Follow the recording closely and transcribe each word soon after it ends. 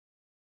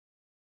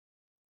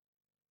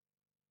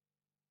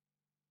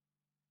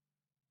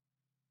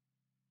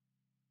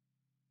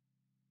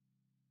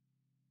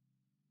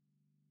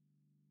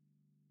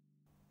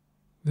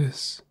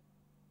This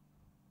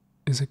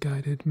is a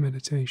guided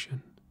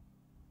meditation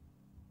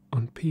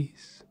on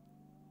peace,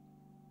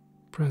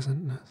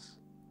 presentness,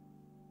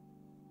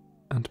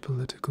 and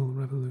political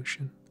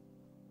revolution.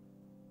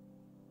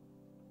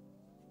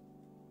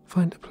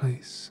 Find a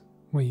place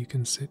where you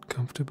can sit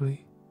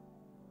comfortably,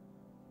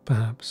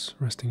 perhaps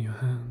resting your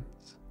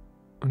hands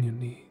on your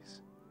knees.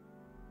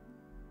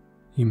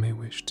 You may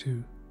wish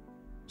to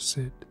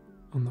sit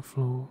on the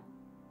floor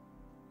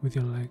with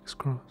your legs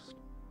crossed,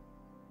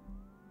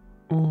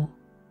 or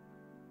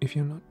if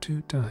you're not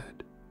too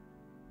tired,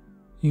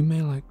 you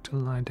may like to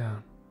lie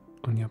down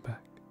on your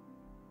back.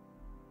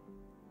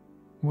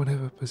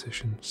 Whatever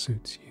position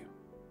suits you.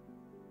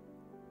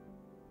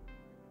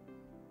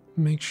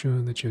 Make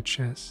sure that your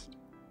chest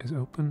is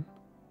open,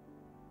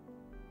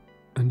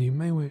 and you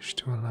may wish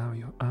to allow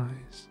your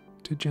eyes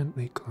to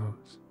gently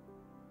close,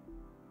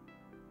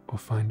 or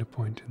find a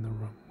point in the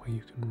room where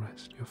you can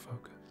rest your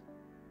focus.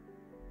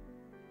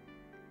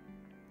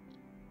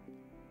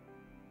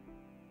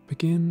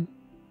 Begin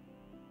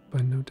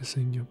by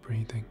noticing your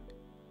breathing.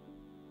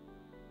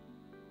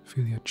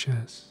 Feel your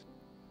chest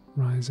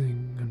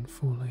rising and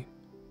falling,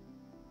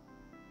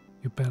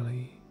 your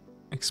belly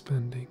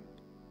expanding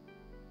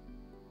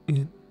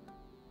in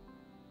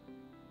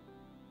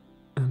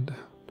and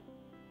out.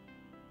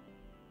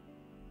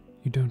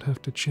 You don't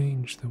have to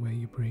change the way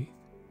you breathe,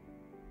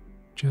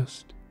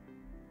 just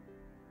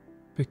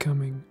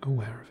becoming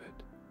aware of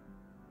it.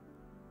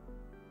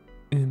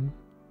 In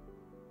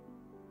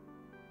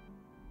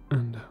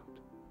and out.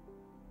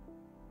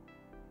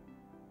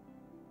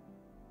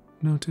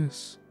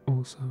 Notice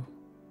also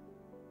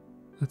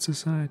that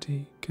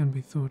society can be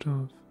thought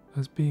of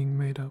as being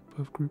made up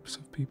of groups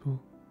of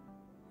people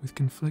with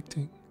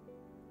conflicting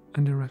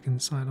and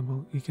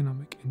irreconcilable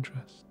economic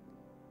interests,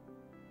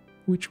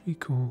 which we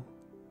call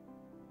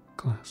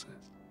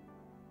classes.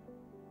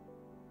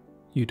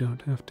 You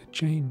don't have to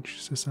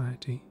change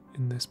society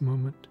in this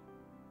moment.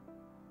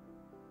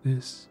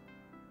 This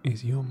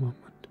is your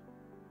moment,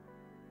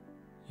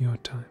 your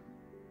time.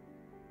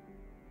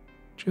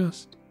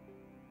 Just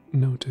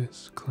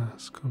notice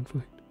class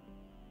conflict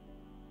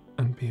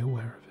and be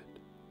aware of it.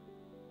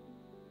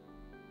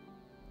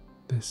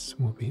 This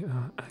will be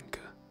our anchor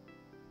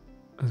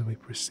as we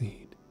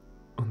proceed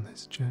on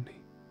this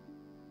journey.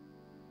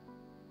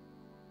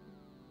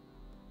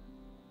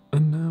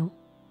 And now,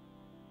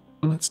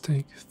 let's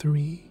take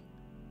 3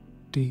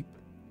 deep,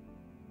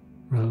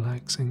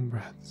 relaxing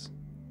breaths.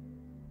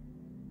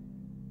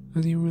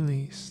 As you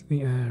release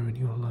the air in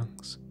your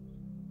lungs,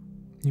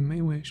 you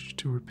may wish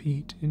to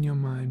repeat in your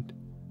mind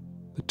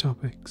the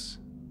topics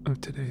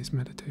of today's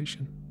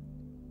meditation,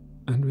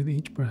 and with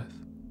each breath,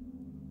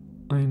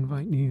 I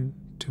invite you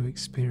to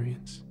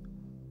experience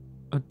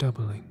a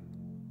doubling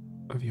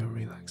of your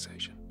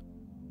relaxation.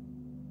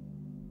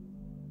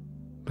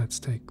 Let's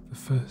take the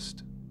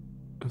first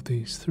of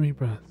these 3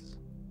 breaths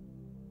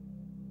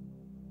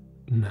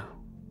now.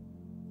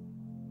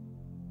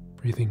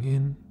 Breathing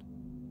in,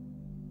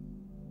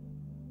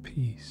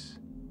 peace,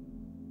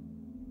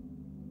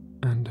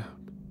 and out.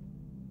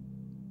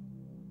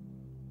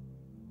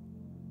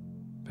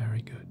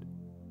 Very good.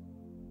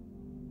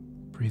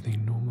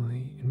 Breathing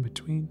normally in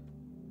between,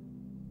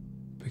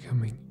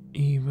 becoming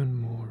even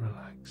more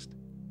relaxed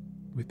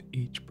with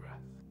each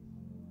breath.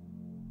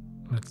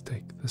 Let's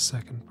take the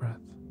second breath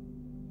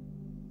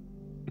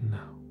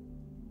now.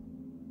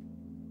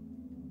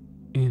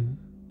 In,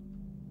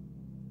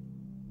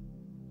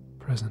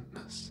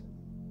 presentness,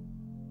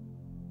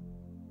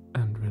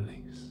 and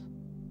release.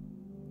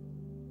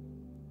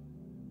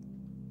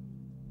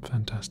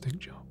 Fantastic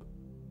job.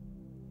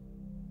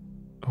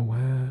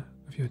 Aware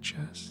of your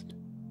chest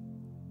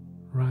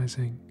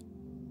rising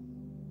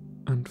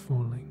and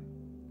falling.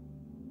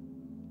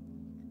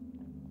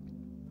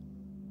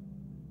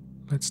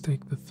 Let's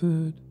take the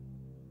third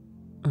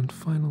and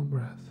final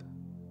breath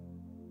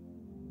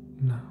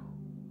now.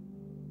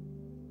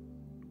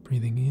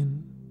 Breathing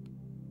in,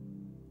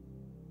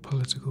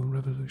 political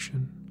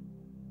revolution,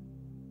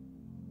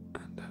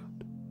 and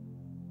out.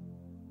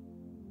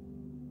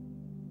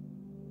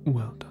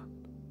 Well done.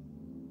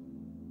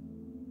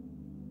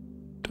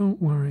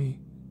 Don't worry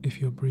if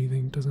your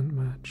breathing doesn't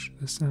match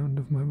the sound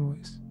of my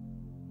voice.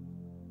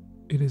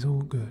 It is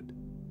all good,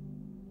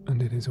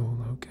 and it is all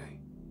okay.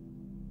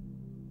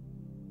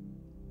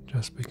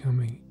 Just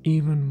becoming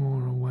even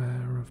more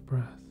aware of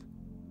breath,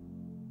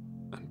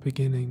 and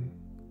beginning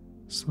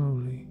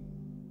slowly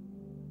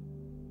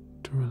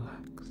to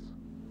relax.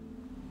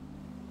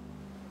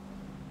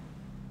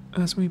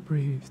 As we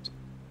breathed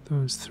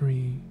those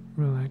 3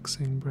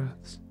 relaxing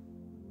breaths,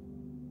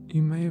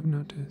 you may have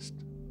noticed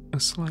a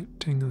slight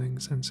tingling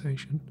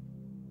sensation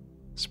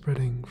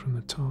spreading from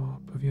the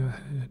top of your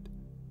head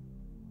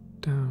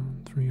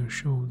down through your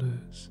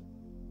shoulders,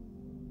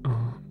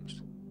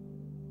 arms,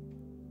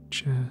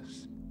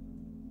 chest,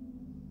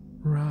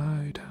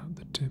 right out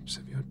the tips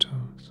of your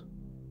toes.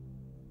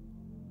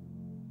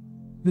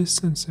 This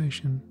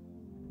sensation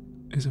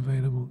is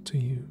available to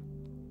you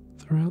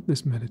throughout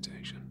this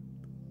meditation,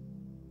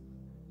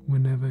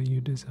 whenever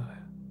you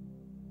desire.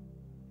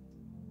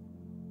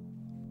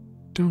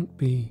 Don't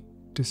be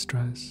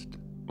distressed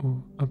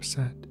or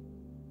upset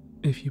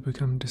if you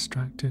become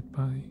distracted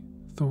by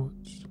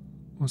thoughts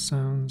or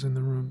sounds in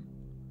the room.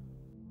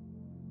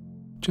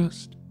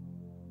 Just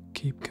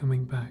keep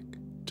coming back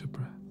to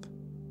breath.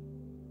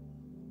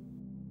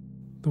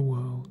 The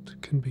world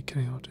can be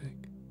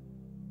chaotic,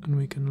 and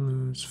we can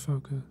lose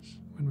focus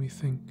when we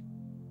think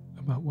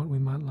about what we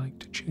might like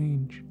to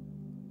change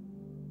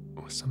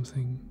or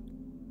something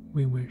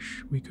we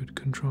wish we could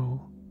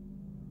control.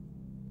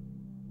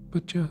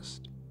 But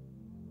just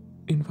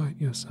invite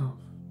yourself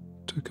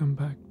to come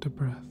back to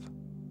breath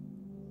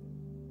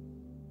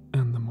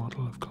and the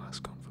model of class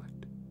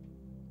conflict.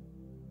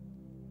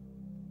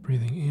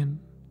 Breathing in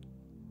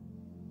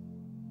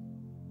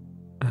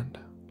and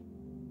out.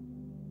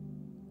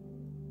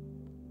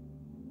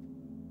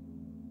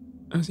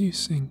 As you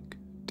sink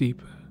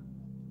deeper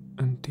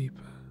and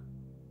deeper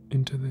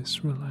into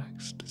this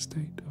relaxed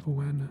state of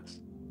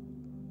awareness,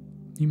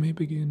 you may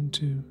begin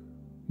to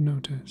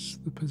notice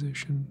the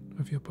position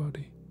of your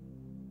body,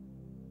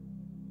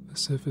 the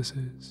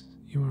surfaces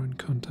you are in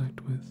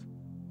contact with,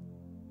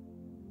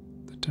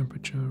 the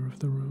temperature of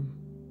the room,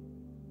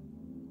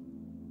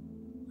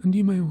 and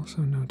you may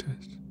also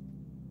notice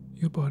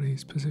your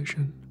body's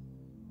position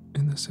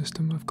in the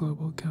system of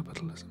global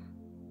capitalism.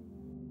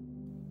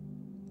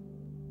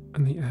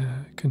 And the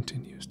air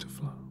continues to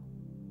flow,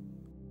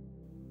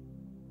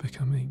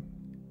 becoming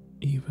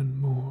even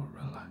more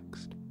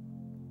relaxed,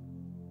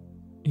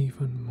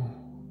 even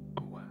more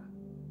aware.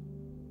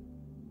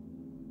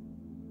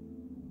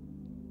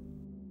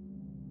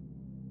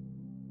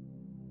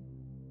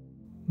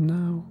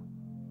 Now,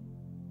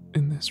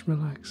 in this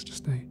relaxed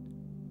state,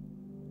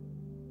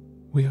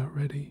 we are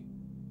ready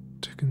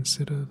to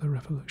consider the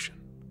revolution.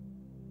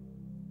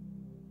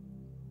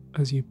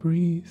 As you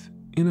breathe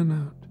in and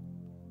out,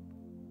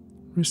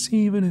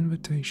 receive an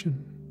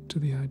invitation to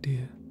the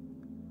idea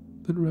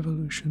that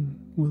revolution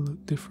will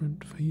look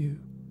different for you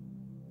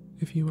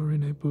if you are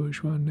in a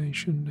bourgeois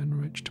nation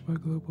enriched by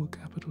global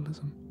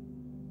capitalism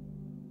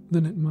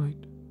than it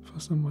might for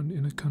someone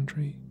in a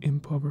country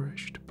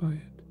impoverished by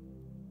it.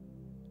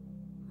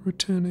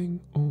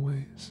 Returning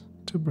always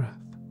to breath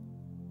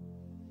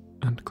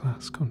and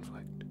class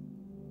conflict.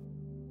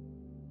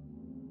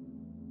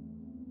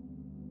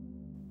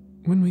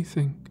 When we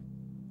think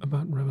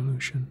about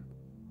revolution,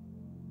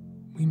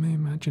 we may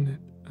imagine it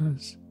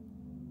as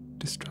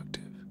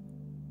destructive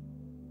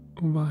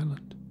or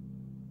violent.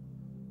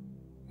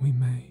 We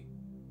may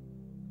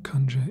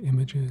conjure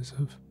images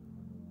of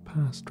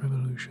past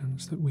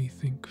revolutions that we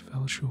think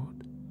fell short,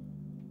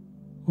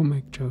 or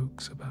make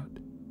jokes about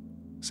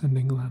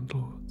sending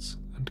landlords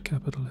and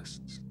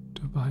capitalists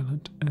to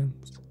violent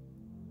ends.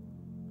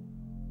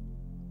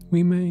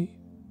 We may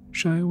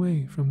shy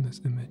away from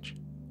this image,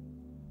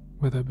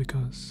 whether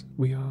because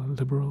we are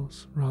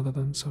liberals rather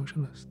than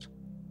socialists,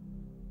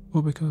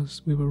 or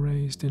because we were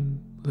raised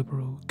in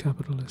liberal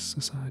capitalist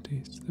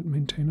societies that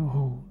maintain a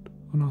hold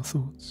on our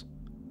thoughts,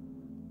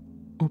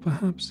 or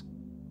perhaps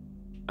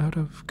out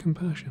of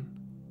compassion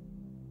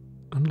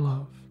and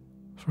love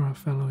for our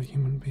fellow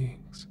human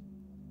beings,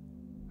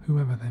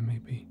 whoever they may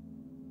be.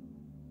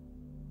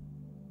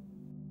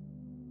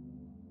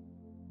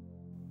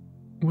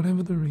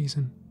 Whatever the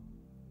reason,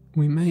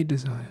 we may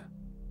desire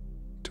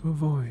to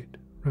avoid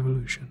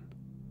revolution,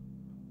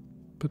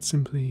 but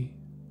simply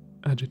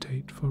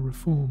agitate for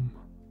reform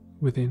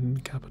within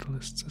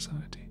capitalist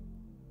society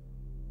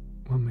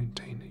while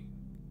maintaining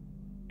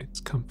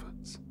its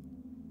comforts.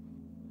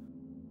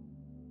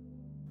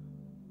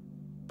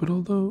 But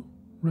although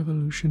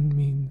revolution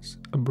means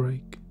a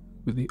break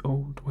with the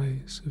old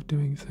ways of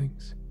doing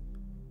things,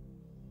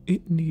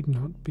 it need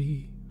not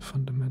be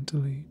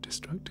fundamentally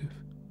destructive,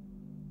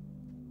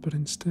 but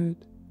instead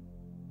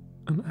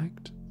an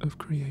act of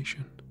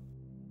creation.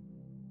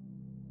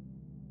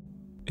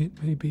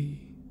 It may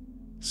be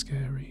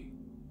scary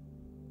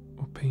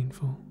or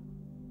painful,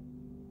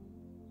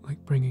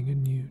 like bringing a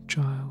new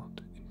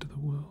child into the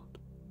world,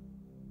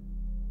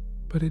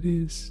 but it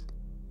is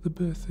the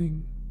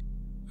birthing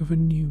of a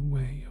new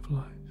way of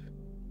life,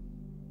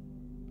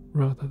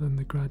 rather than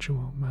the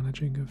gradual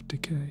managing of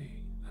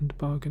decay and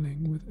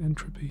bargaining with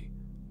entropy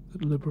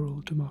that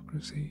liberal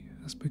democracy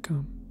has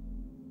become.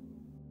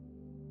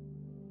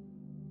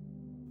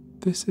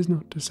 This is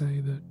not to say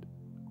that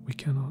we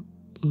cannot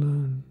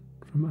learn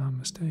from our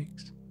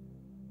mistakes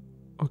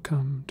or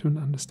come to an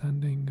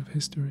understanding of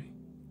history.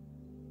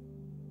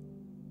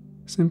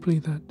 Simply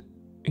that,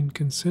 in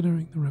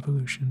considering the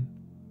revolution,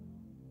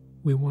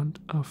 we want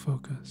our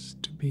focus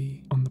to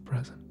be on the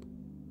present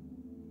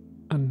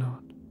and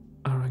not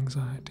our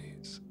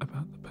anxieties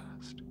about the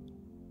past.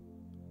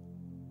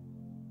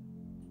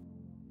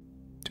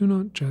 Do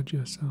not judge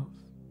yourself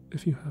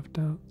if you have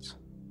doubts.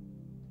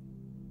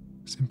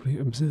 Simply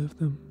observe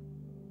them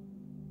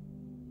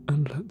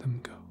and let them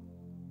go.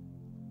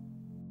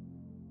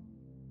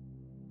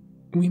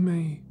 We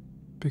may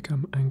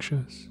become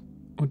anxious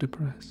or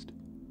depressed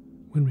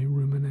when we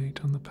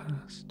ruminate on the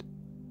past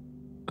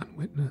and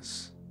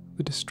witness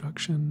the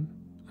destruction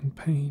and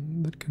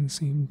pain that can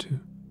seem to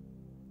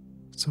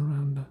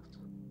surround us.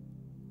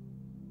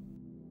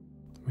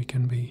 We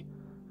can be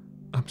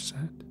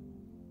upset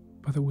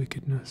by the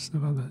wickedness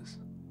of others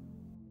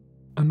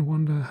and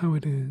wonder how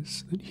it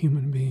is that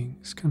human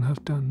beings can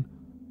have done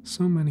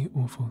so many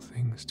awful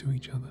things to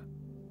each other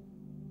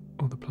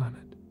or the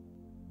planet.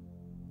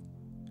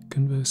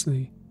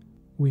 Conversely,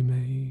 we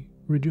may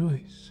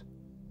rejoice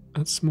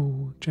at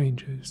small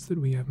changes that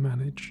we have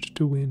managed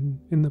to win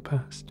in the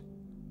past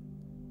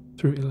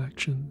through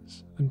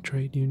elections and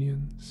trade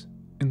unions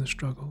in the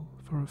struggle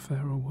for a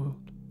fairer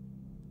world.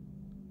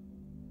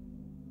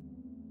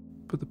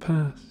 But the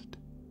past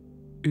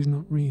is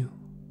not real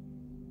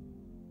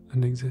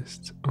and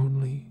exists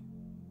only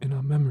in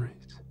our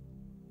memories,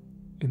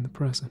 in the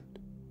present,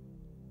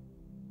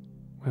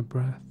 where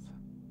breath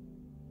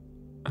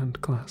and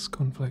class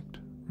conflict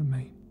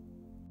remain,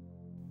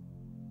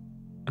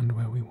 and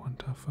where we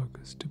want our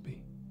focus to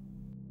be.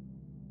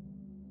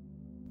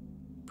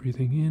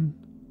 Breathing in,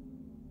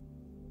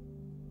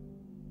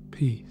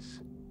 peace,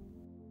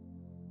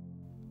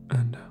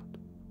 and out.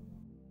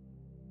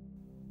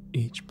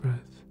 Each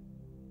breath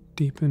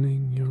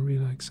deepening your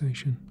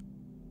relaxation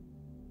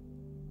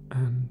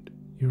and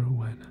your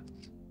awareness.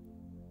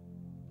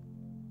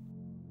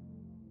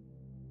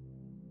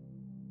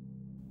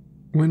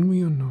 When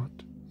we are not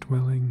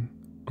dwelling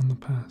on the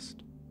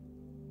past,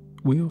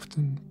 we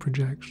often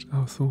project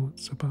our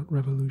thoughts about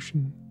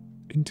revolution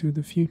into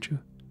the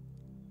future,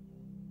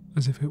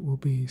 as if it will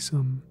be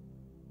some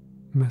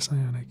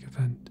messianic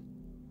event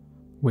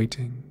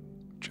waiting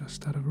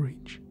just out of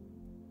reach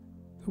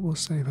that will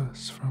save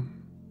us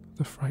from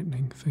the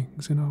frightening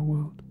things in our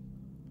world.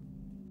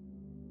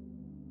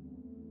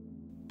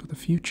 But the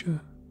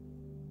future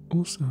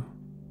also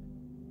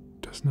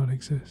does not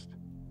exist.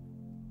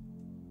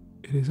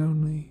 It is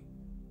only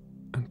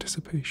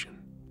anticipation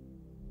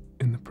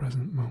in the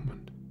present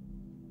moment.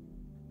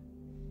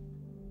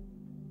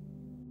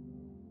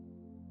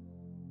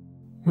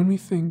 When we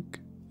think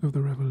of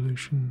the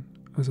revolution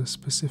as a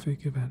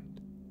specific event,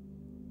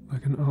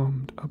 like an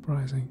armed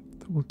uprising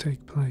that will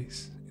take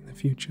place in the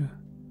future,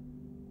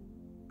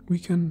 we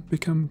can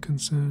become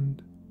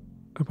concerned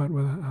about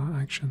whether our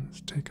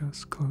actions take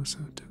us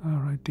closer to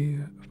our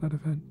idea of that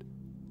event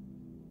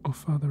or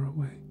farther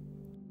away.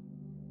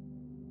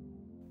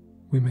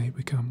 We may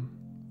become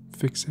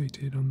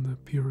fixated on the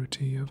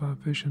purity of our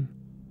vision,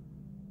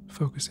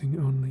 focusing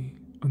only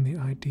on the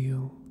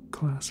ideal,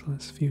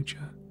 classless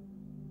future,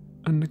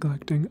 and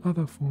neglecting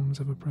other forms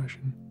of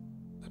oppression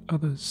that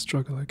others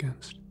struggle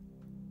against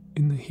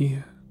in the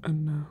here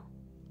and now.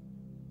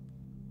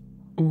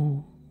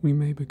 Or we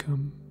may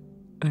become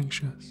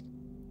anxious,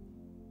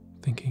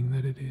 thinking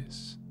that it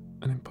is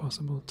an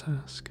impossible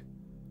task,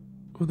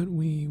 or that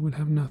we would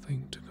have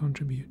nothing to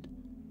contribute,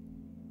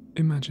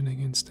 imagining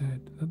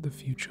instead that the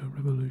future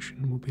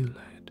revolution will be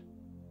led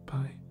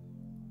by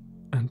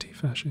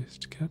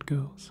anti-fascist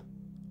catgirls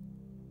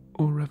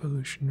or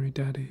revolutionary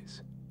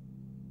daddies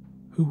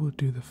who will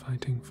do the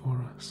fighting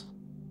for us.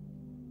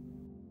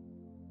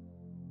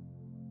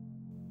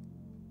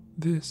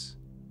 This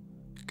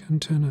can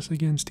turn us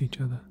against each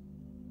other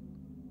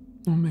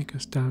or make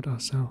us doubt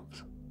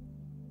ourselves,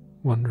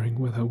 wondering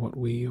whether what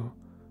we or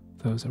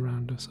those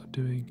around us are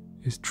doing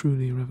is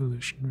truly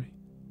revolutionary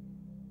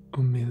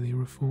or merely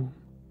reform.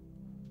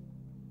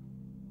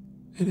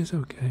 It is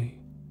okay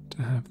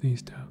to have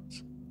these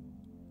doubts.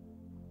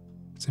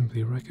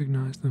 Simply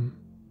recognize them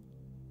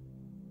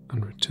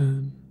and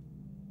return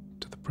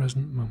to the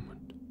present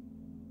moment,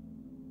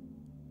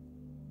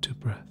 to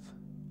breath,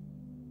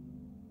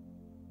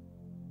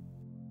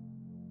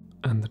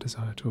 and the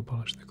desire to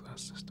abolish the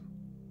class system.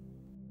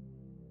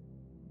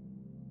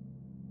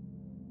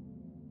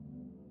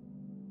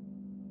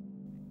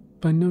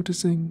 By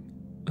noticing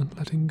and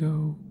letting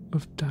go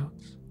of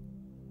doubts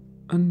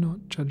and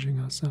not judging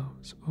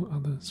ourselves or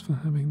others for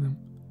having them,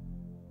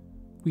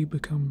 we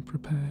become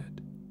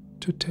prepared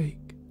to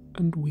take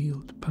and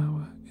wield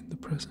power in the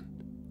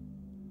present,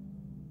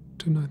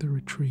 to neither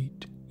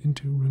retreat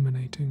into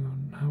ruminating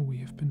on how we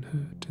have been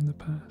hurt in the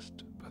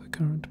past by the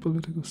current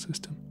political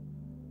system,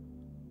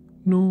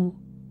 nor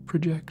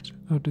project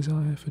our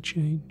desire for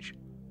change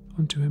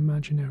onto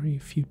imaginary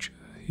future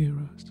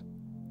heroes,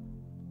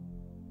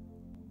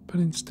 but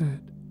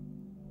instead,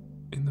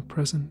 in the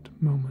present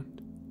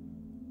moment,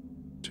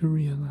 to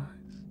realize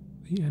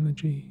the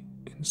energy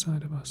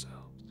inside of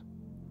ourselves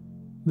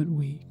that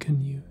we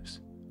can use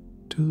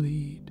to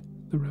lead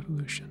the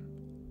revolution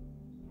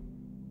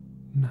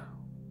now.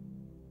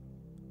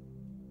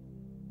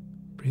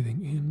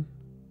 Breathing in,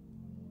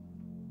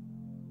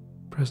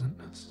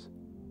 presentness,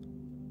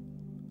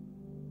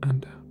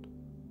 and out.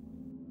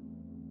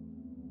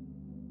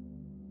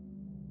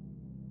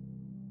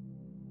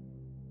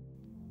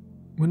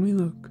 When we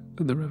look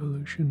at the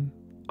revolution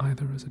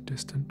either as a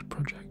distant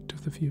project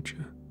of the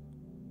future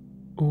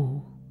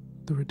or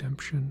the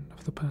redemption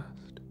of the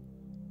past,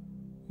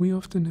 we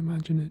often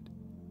imagine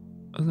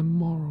it as a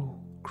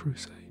moral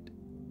crusade,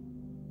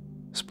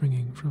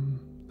 springing from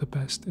the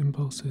best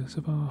impulses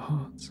of our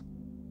hearts,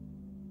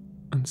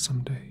 and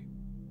someday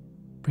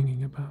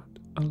bringing about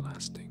a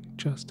lasting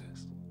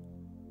justice.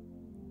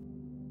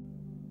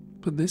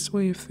 But this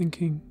way of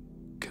thinking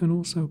can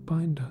also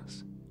bind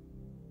us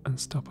and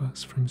stop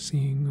us from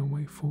seeing a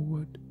way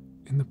forward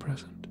in the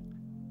present.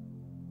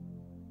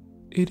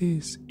 It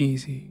is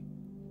easy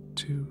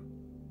to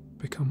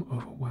become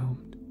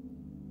overwhelmed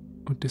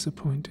or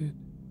disappointed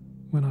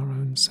when our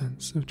own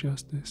sense of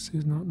justice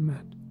is not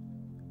met,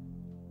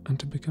 and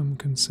to become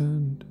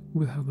concerned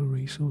with how the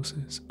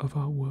resources of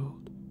our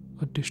world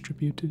are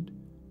distributed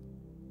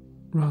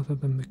rather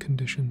than the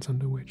conditions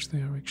under which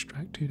they are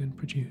extracted and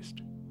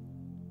produced.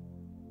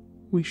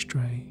 We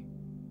stray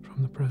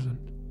from the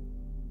present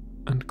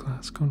and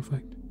class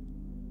conflict,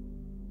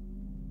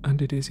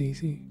 and it is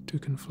easy to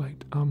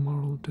conflate our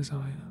moral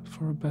desire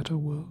for a better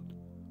world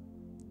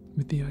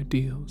with the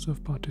ideals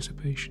of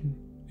participation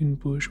in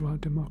bourgeois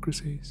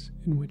democracies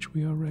in which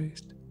we are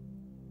raised.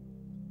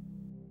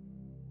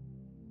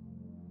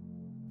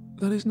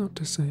 That is not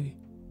to say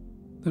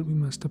that we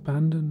must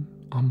abandon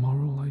our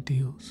moral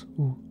ideals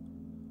or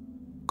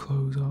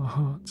close our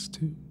hearts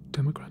to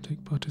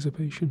democratic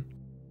participation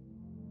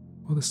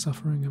or the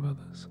suffering of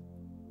others,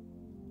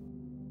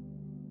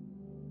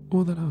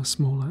 or that our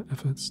smaller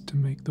efforts to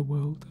make the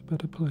world a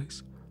better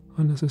place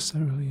are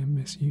necessarily a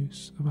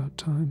misuse of our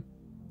time.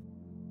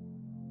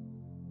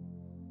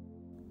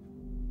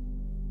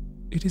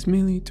 It is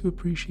merely to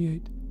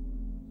appreciate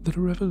that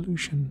a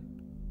revolution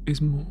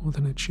is more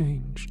than a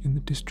change in the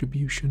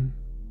distribution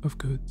of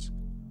goods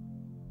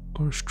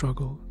or a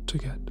struggle to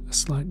get a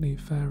slightly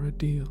fairer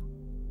deal.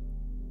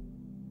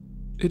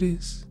 It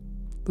is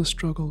the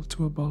struggle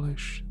to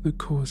abolish the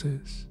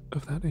causes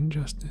of that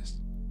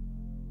injustice,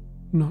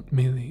 not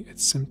merely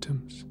its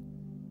symptoms,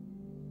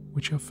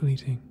 which are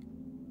fleeting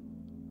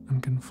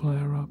and can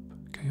flare up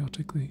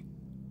chaotically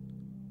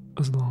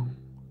as long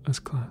as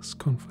class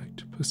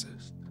conflict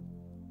persists.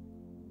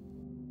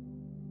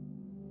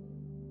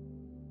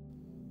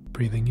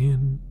 Breathing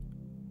in,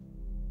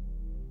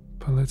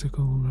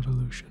 political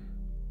revolution,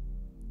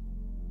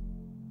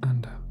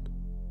 and out.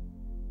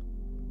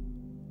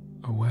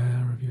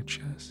 Aware of your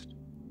chest,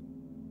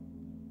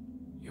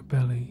 your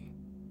belly,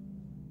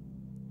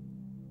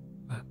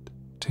 that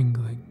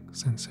tingling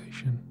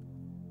sensation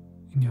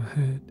in your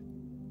head,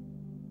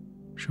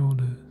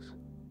 shoulders,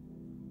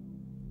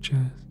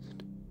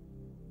 chest,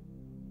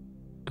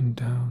 and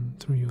down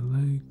through your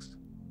legs.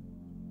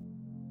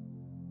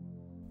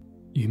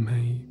 You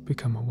may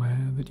become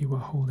aware that you are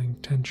holding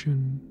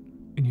tension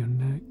in your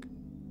neck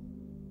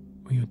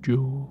or your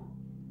jaw,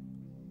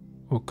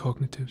 or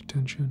cognitive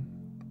tension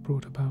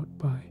brought about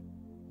by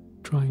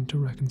trying to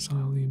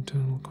reconcile the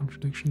internal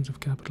contradictions of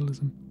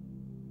capitalism.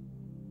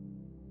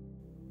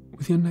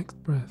 With your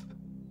next breath,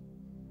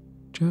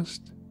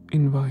 just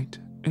invite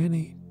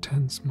any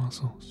tense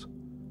muscles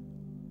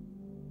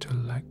to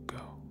let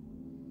go.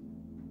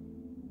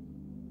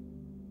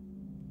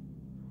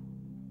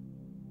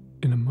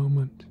 In a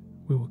moment,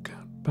 we will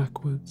count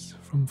backwards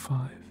from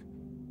 5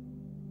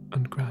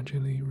 and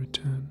gradually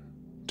return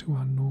to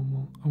our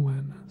normal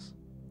awareness.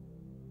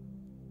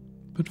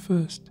 But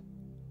first,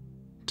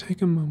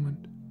 take a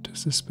moment to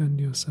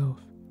suspend yourself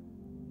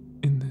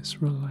in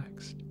this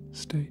relaxed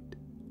state,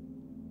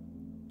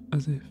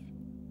 as if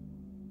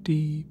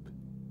deep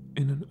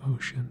in an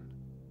ocean.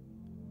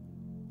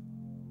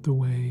 The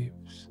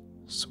waves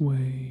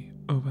sway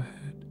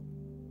overhead,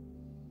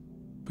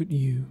 but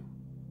you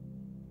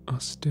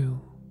are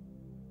still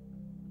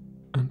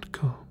and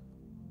calm.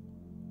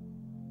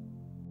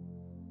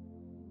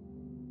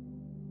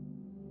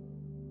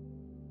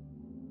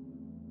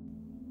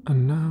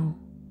 And now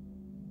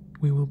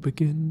we will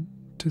begin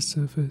to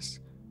surface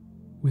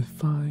with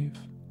 5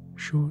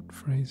 short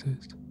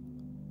phrases.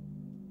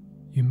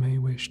 You may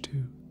wish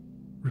to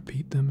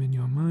repeat them in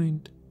your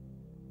mind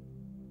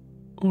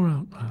or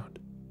out loud,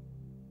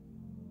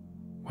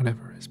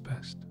 whatever is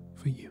best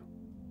for you.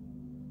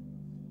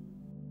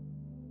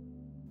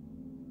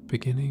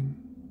 Beginning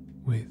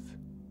with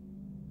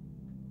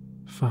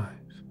 5.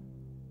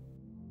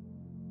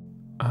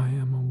 I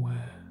am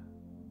aware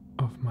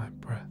of my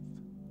breath.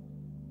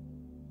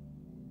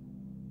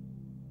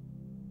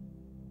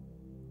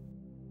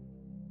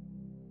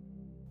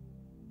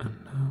 And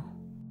now,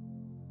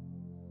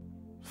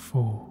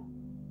 4.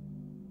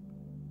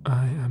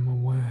 I am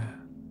aware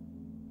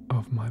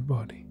of my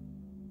body,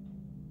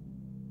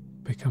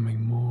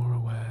 becoming more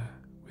aware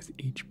with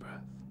each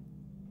breath.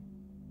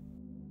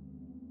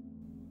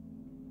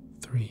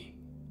 3.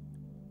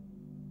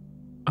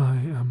 I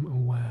am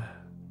aware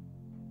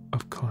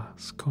of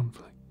class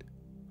conflict.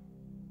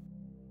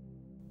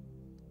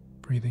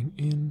 Breathing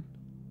in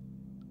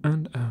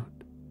and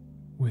out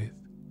with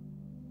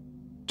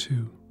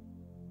 2.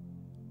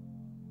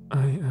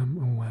 I am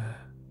aware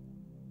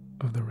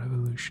of the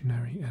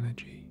revolutionary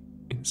energy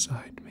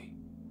inside me.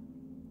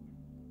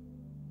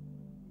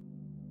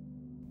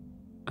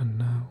 And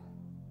now,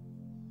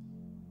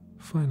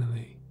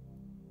 finally,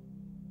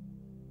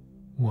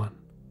 1.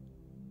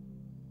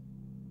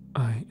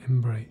 I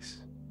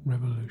embrace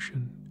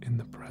revolution in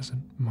the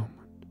present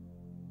moment.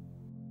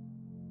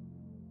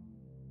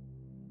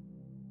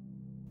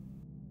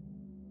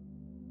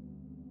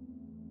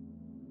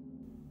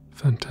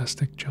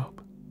 fantastic job.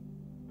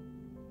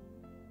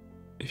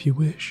 If you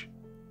wish,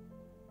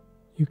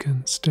 you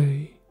can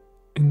stay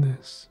in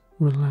this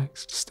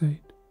relaxed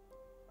state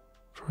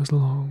for as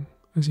long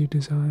as you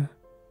desire,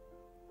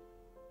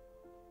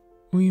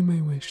 or you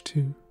may wish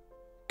to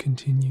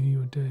continue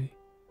your day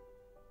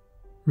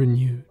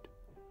renewed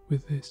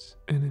with this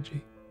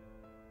energy.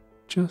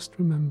 Just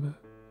remember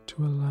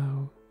to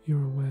allow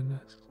your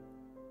awareness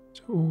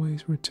to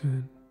always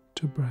return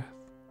to breath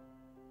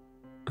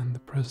and the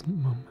present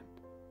moment,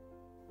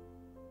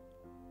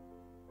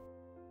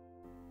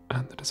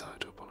 and the desire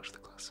to abolish the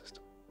class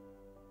system.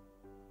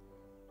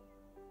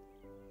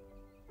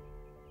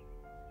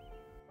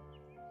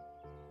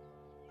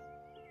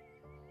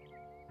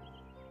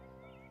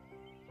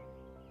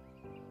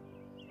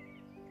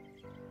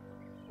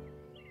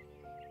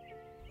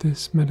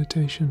 This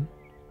meditation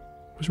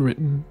was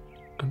written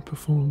and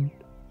performed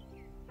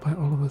by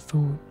Oliver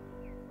Thorne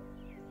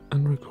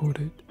and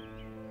recorded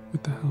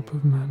with the help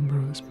of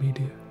Manbros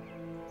Media.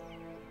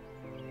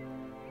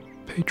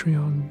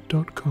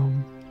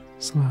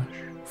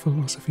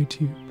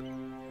 Patreon.com/philosophytube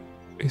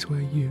is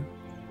where you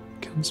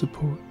can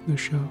support the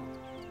show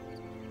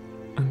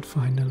and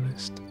find a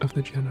list of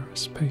the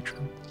generous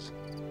patrons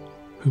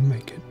who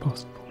make it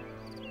possible.